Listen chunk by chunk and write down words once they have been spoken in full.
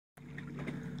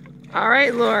All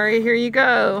right, Lori, here you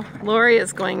go. Lori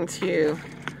is going to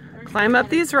climb up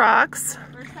these rocks.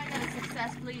 First, I gotta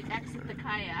successfully exit the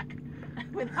kayak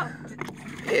without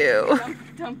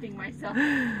dumping myself.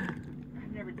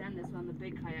 I've never done this on the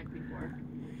big kayak before.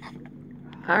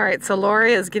 All right, so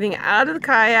Lori is getting out of the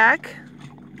kayak.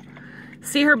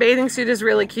 See, her bathing suit is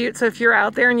really cute. So if you're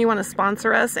out there and you want to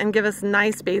sponsor us and give us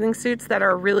nice bathing suits that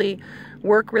are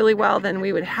work really well, then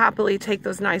we would happily take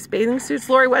those nice bathing suits.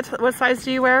 Lori, what size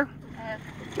do you wear?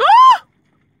 Oh!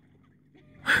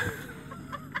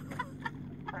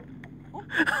 Oh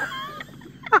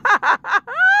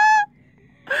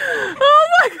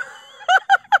my God.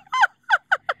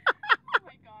 Oh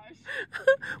my gosh.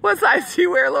 What size do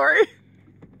you wear, Lori?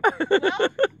 Well,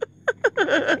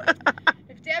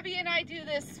 if Debbie and I do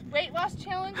this weight loss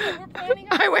challenge that we're planning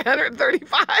on, I weigh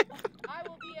 135. I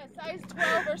will be a size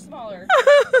 12 or smaller.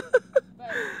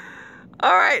 But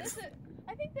all right.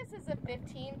 I think this is a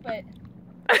 15, but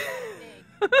it's big.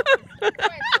 That's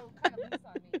why it's so kind of loose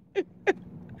on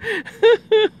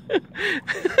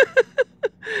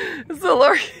me. So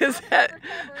Lori is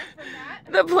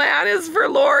the plan is for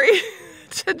Lori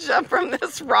to jump from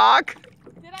this rock.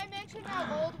 Did I mention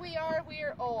how old we are? We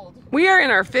are old. We are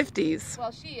in our 50s.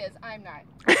 Well, she is. I'm not.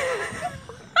 I'm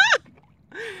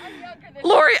younger than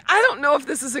Lori, I don't know if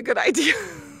this is a good idea.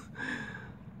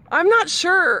 I'm not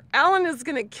sure. Alan is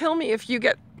gonna kill me if you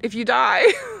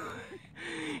die.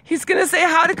 He's gonna say,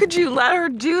 how could you let her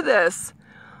do this?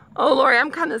 Oh, Lori,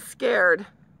 I'm kind of scared.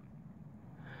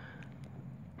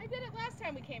 I did it last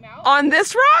time we came out. On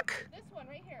this rock? This one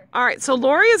right here. All right, so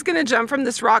Lori is gonna jump from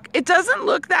this rock. It doesn't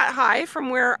look that high from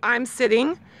where I'm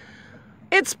sitting.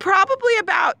 It's probably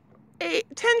about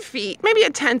 10 feet, maybe a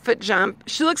 10-foot jump.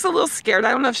 She looks a little scared.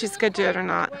 I don't know if she's gonna do it or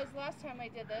not. It was last time I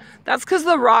did this. That's because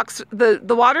the rocks, the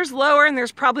water's lower and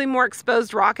there's probably more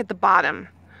exposed rock at the bottom.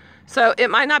 So it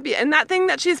might not be, and that thing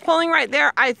that she's pulling right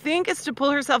there, I think is to pull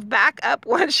herself back up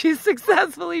once she's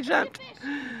successfully jumped.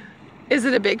 Is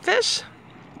it a big fish?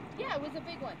 Yeah, it was a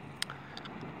big one.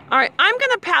 All right, I'm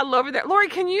gonna paddle over there. Lori,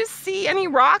 can you see any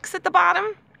rocks at the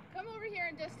bottom? Come over here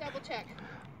and just double check.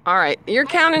 All right, you're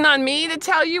counting on me to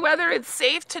tell you whether it's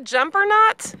safe to jump or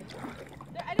not?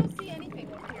 I don't see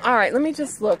anything over here. All right, let me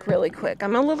just look really quick.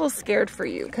 I'm a little scared for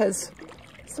you because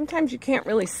sometimes you can't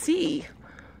really see.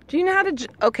 Do you know how to,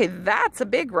 okay, that's a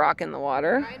big rock in the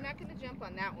water. I'm not gonna jump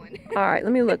on that one. All right,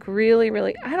 let me look really,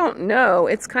 I don't know.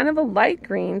 It's kind of a light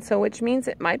green, so which means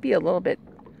it might be a little bit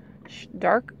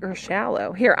dark or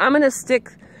shallow. Here, I'm gonna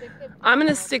stick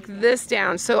this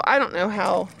down. So I don't know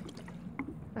how,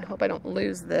 I hope I don't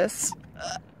lose this.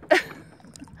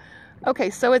 Okay,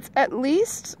 so it's at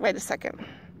least, wait a second.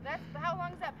 How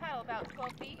long is that paddle? About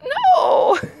 12 feet?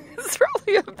 No, it's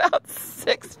probably about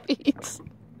 6 feet.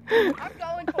 I'm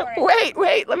going for it.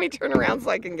 Wait, let me turn around so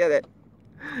I can get it.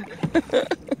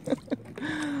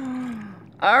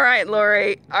 All right,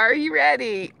 Lori, are you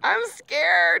ready? I'm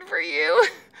scared for you.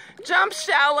 Jump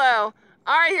shallow.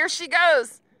 All right, here she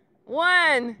goes.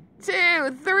 1,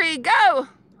 2, 3, go.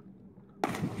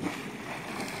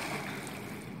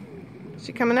 Is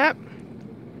she coming up?